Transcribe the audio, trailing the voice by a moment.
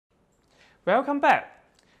Welcome back!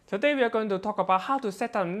 Today we are going to talk about how to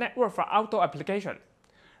set up a network for outdoor application.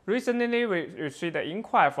 Recently we received an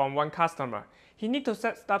inquiry from one customer. He needs to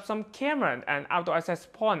set up some camera and outdoor access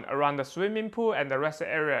point around the swimming pool and the rest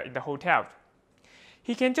area in the hotel.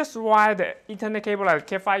 He can just wire the Ethernet cable like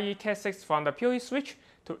K5E, K6 from the PoE switch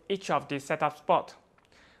to each of these setup spots.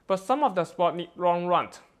 But some of the spots need long run.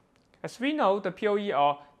 As we know, the PoE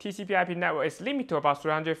or TCP/IP network is limited to about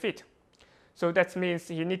 300 feet. So that means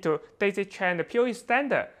he needs to daisy chain the PoE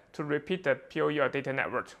standard to repeat the PoE or data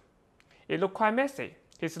network. It looks quite messy.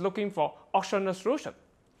 He's looking for optional solution.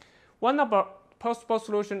 One of the possible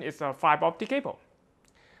solutions is a fiber optic cable.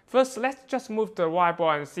 First, let's just move the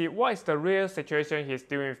whiteboard and see what is the real situation he's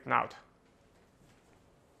dealing with now.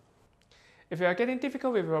 If you are getting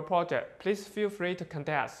difficult with your project, please feel free to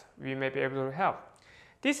contact us. We may be able to help.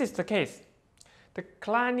 This is the case. The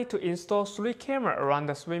client needs to install 3 cameras around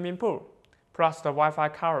the swimming pool, plus the Wi-Fi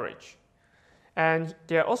coverage. And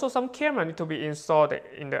there are also some cameras need to be installed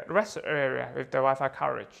in the rest area with the Wi-Fi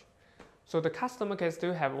coverage. So the customer can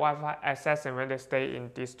still have Wi-Fi access when they stay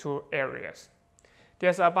in these 2 areas.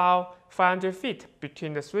 There's about 500 feet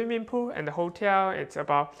between the swimming pool and the hotel. It's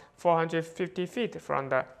about 450 feet from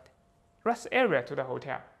the rest area to the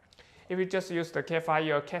hotel. If you just use the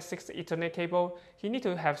K5E or K6 Ethernet cable, you need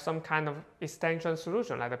to have some kind of extension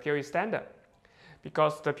solution like the PoE standard,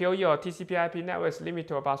 because the PoE or TCP/IP network is limited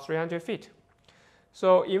to about 300 feet.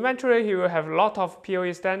 So eventually he will have a lot of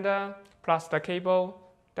PoE standard plus the cable.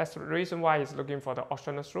 That's the reason why he's looking for the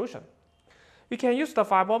optional solution. We can use the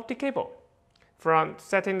fiber optic cable from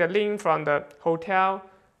setting the link from the hotel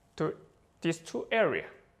to these 2 areas.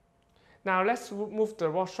 Now let's move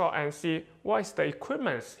the workshop and see what is the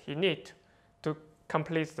equipment he needs to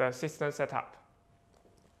complete the system setup.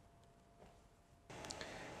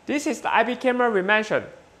 This is the IP camera we mentioned,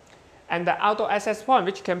 and the outdoor access point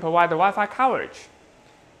which can provide the Wi-Fi coverage.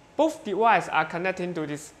 Both devices are connecting to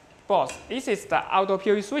this box. This is the outdoor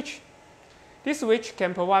PoE switch. This switch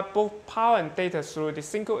can provide both power and data through the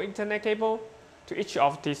single Ethernet cable to each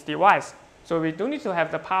of these devices. So we don't need to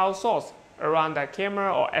have the power source around the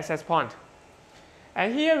camera or access point.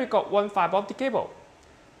 And here we got one fiber optic cable.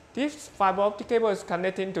 This fiber optic cable is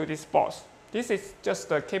connecting to this box. This is just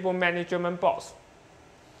the cable management box.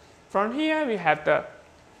 From here we have the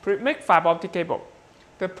pre-made fiber optic cable.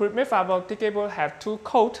 The pre-made fiber optic cable have 2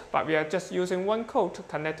 codes, but we are just using 1 code to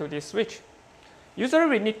connect to this switch. Usually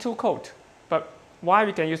we need 2 codes, but why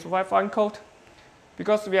we can use 1 code?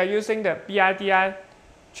 Because we are using the BIDI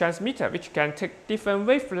transmitter, which can take different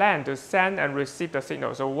wavelengths to send and receive the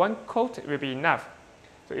signal. So 1 code will be enough.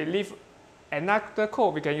 So it leaves another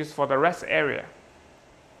code we can use for the rest area.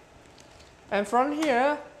 And from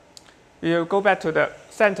here, we will go back to the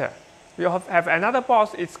center. We have another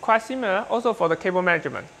box. It's quite similar, also for the cable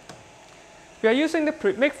management. We are using the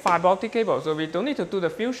pre-made fiber optic cable, so we don't need to do the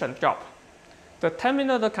fusion job. The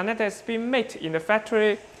terminal the connector has been made in the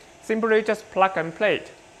factory, simply just plug and play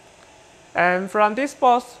it. And from this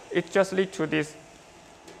box, it just leads to this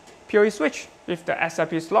PoE switch with the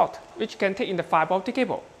SRP slot, which can take in the fiber optic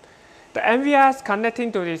cable. The NVR is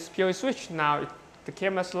connecting to this PoE switch. Now the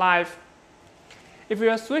camera is live. If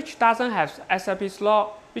your switch doesn't have SRP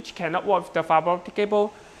slot, which cannot work with the fiber optic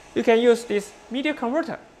cable, you can use this media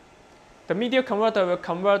converter. The media converter will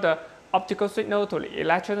convert the optical signal to the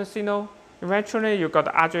electronic signal. Eventually, you got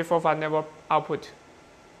the RJ45 network output.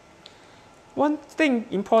 One thing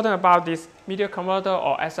important about this media converter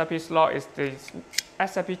or SRP slot is this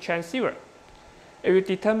SRP transceiver. It will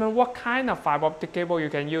determine what kind of fiber optic cable you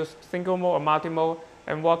can use, single mode or multi-mode,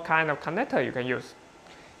 and what kind of connector you can use.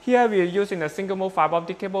 Here we are using a single mode fiber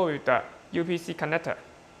optic cable with the UPC connector.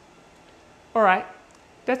 Alright,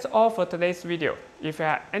 that's all for today's video. If you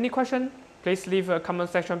have any question, please leave a comment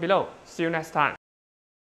section below. See you next time.